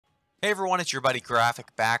Hey everyone, it's your buddy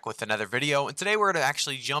Graphic back with another video, and today we're going to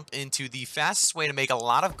actually jump into the fastest way to make a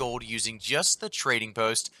lot of gold using just the trading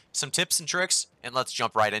post, some tips and tricks, and let's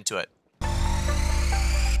jump right into it.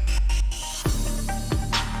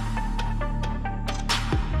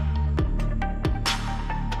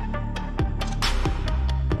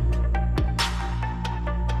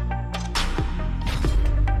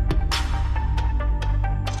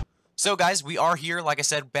 So guys, we are here, like I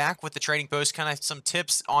said, back with the trading post, kind of some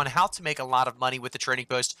tips on how to make a lot of money with the trading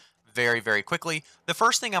post very quickly. The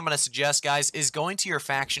first thing I'm going to suggest, guys, is going to your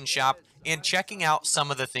faction shop and checking out some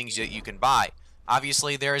of the things that you can buy.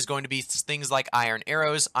 Obviously, there is going to be things like iron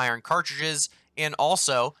arrows, iron cartridges, and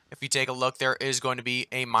also, if you take a look, there is going to be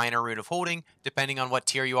a minor rune of holding. Depending on what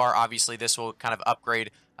tier you are, obviously this will kind of upgrade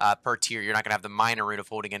per tier. You're not going to have the minor rune of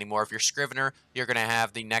holding anymore. If you're Scrivener, you're going to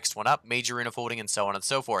have the next one up, major rune of holding, and so on and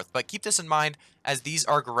so forth. But keep this in mind, as these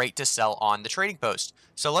are great to sell on the trading post.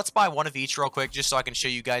 So let's buy one of each real quick, just so I can show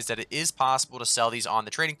you guys that it is possible to sell these on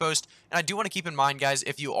the trading post. And I do want to keep in mind, guys,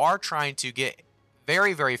 if you are trying to get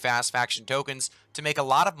very fast faction tokens to make a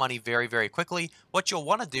lot of money very quickly, what you'll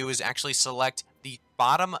want to do is actually select the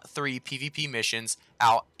bottom 3 PvP missions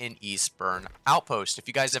out in Eastburn Outpost. If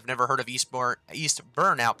you guys have never heard of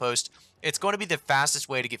Eastburn Outpost, it's going to be the fastest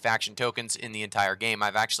way to get faction tokens in the entire game.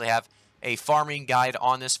 I've actually have a farming guide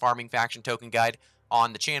on this, farming faction token guide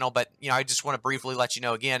on the channel, but I just want to briefly let you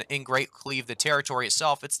know again, in Great Cleave, the territory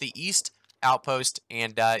itself, it's the East Outpost,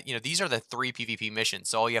 and these are the 3 PvP missions.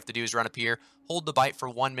 So all you have to do is run up here, hold the bite for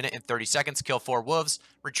 1 minute and 30 seconds, kill 4 wolves,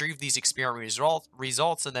 retrieve these experiment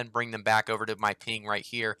results, and then bring them back over to my ping right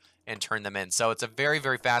here and turn them in. So it's a very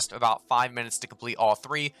fast, about 5 minutes to complete all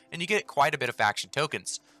 3, and you get quite a bit of faction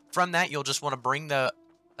tokens. From that, you'll just want to bring the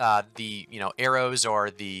arrows or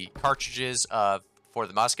the cartridges for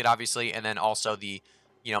the musket, obviously, and then also the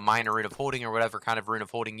minor rune of holding or whatever kind of rune of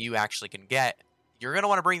holding you actually can get. You're going to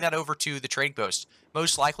want to bring that over to the trading post.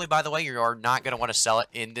 Most likely, by the way, you are not going to want to sell it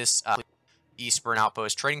in this Eastburn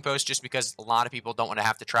Outpost trading post, just because a lot of people don't want to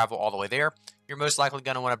have to travel all the way there. You're most likely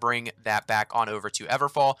going to want to bring that back on over to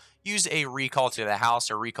Everfall. Use a recall to the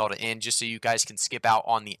house or recall to inn, just so you guys can skip out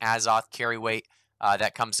on the Azoth carry weight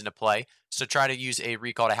that comes into play. So try to use a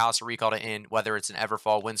recall to house or recall to inn, whether it's an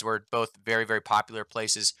Everfall, Windsward, both very popular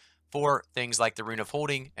places for things like the Rune of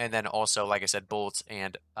Holding, and then also, like I said, bullets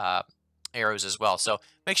and arrows as well. So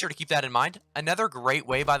make sure to keep that in mind. Another great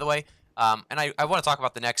way, by the way, and I want to talk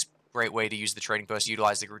about the next great way to use the trading post,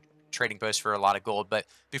 utilize the trading post for a lot of gold. But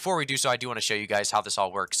before we do so, I do want to show you guys how this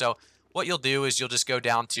all works. So what you'll do is you'll just go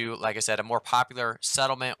down to, like I said, a more popular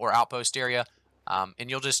settlement or outpost area, and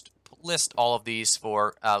you'll just list all of these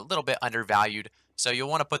for a little bit undervalued. So you'll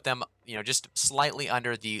want to put them, just slightly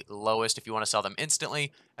under the lowest if you want to sell them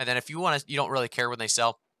instantly. And then if you don't really care when they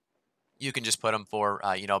sell, you can just put them for,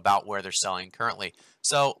 about where they're selling currently.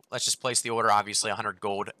 So let's just place the order. Obviously, 100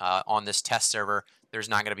 gold on this test server. There's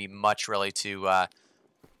not going to be much really to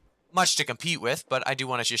compete with, but I do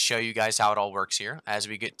want to just show you guys how it all works here. As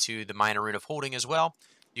we get to the minor rune of holding as well,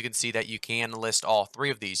 you can see that you can list all 3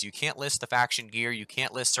 of these. You can't list the faction gear. You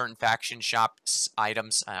can't list certain faction shop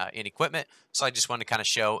items and equipment. So I just want to kind of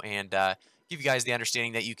show and give you guys the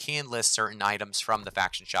understanding that you can list certain items from the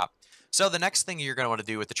faction shop. So the next thing you're going to want to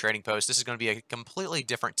do with the trading post, this is going to be a completely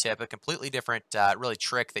different tip, a completely different really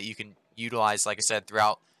trick that you can utilize, like I said,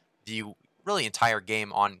 throughout the really entire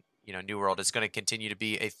game on New World. It's going to continue to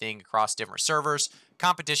be a thing across different servers.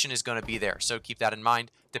 Competition is going to be there, so keep that in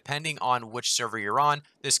mind. Depending on which server you're on,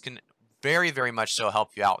 this can very much so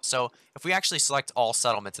help you out. So if we actually select all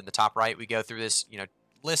settlements in the top right, we go through this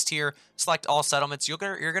list here, select all settlements, you're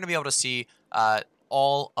going to be able to see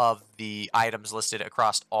all of the items listed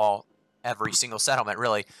across every single settlement,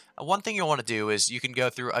 really. One thing you'll want to do is you can go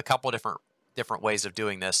through a couple different ways of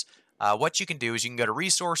doing this. What you can do is you can go to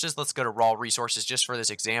resources. Let's go to raw resources just for this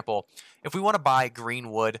example. If we want to buy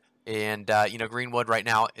green wood, and green wood right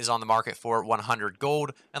now is on the market for 100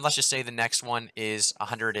 gold, and let's just say the next one is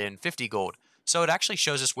 150 gold. So it actually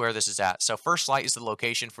shows us where this is at. So First Light is the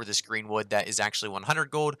location for this green wood that is actually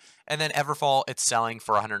 100 gold, and then Everfall, it's selling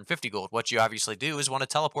for 150 gold. What you obviously do is want to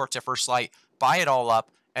teleport to First Light, buy it all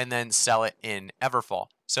up, and then sell it in Everfall.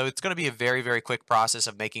 So it's going to be a very quick process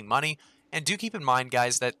of making money. And do keep in mind,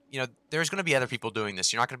 guys, that there's going to be other people doing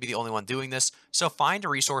this. You're not going to be the only one doing this. So find a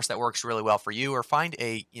resource that works really well for you, or find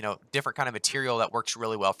a different kind of material that works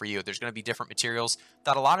really well for you. There's going to be different materials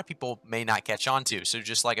that a lot of people may not catch on to. So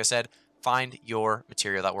just like I said, find your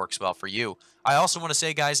material that works well for you. I also want to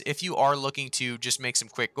say, guys, if you are looking to just make some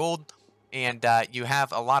quick gold, and you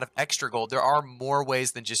have a lot of extra gold, there are more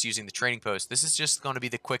ways than just using the trading post. This is just going to be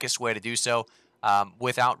the quickest way to do so.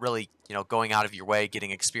 without really, going out of your way,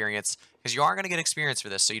 getting experience, because you are going to get experience for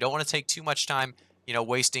this. So you don't want to take too much time,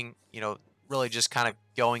 wasting, really just kind of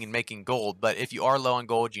going and making gold. But if you are low on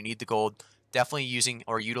gold, you need the gold, definitely using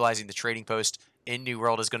or utilizing the trading post in New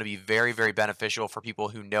World is going to be very, very beneficial for people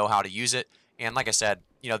who know how to use it. And like I said,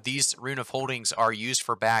 these Rune of Holdings are used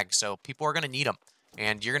for bags, so people are going to need them.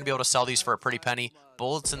 And you're going to be able to sell these for a pretty penny.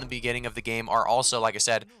 Bullets in the beginning of the game are also, like I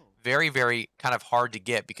said, very, very kind of hard to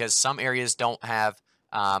get because some areas don't have,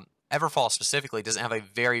 Everfall specifically doesn't have a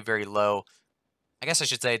very, very low, I guess I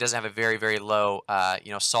should say it doesn't have a very, very low,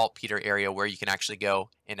 saltpeter area where you can actually go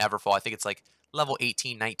in Everfall. I think it's like level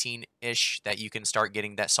 18, 19-ish that you can start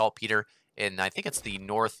getting that saltpeter. And I think it's the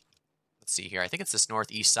north, let's see here. I think it's this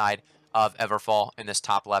northeast side of Everfall in this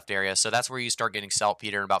top left area. So that's where you start getting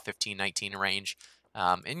saltpeter in about 15, 19 range.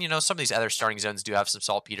 And some of these other starting zones do have some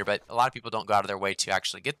saltpeter, but a lot of people don't go out of their way to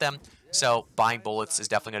actually get them. So buying bullets is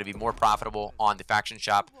definitely going to be more profitable on the faction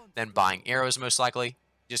shop than buying arrows, most likely,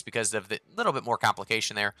 just because of the little bit more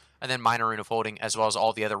complication there. And then minor rune of holding, as well as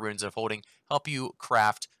all the other runes of holding, help you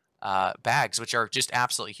craft bags, which are just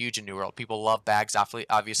absolutely huge in New World. People love bags,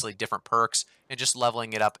 obviously different perks, and just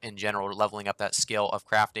leveling it up in general, leveling up that skill of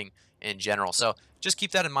crafting in general. So just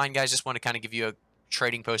keep that in mind, guys. Just want to kind of give you a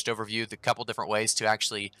trading post overview, the couple different ways to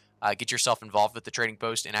actually get yourself involved with the trading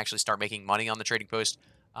post and actually start making money on the trading post.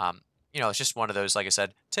 It's just one of those, like I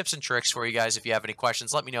said, tips and tricks for you guys. If you have any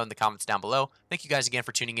questions, let me know in the comments down below. Thank you guys again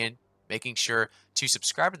for tuning in, making sure to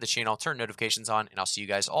subscribe to the channel, turn notifications on, and I'll see you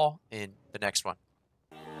guys all in the next one.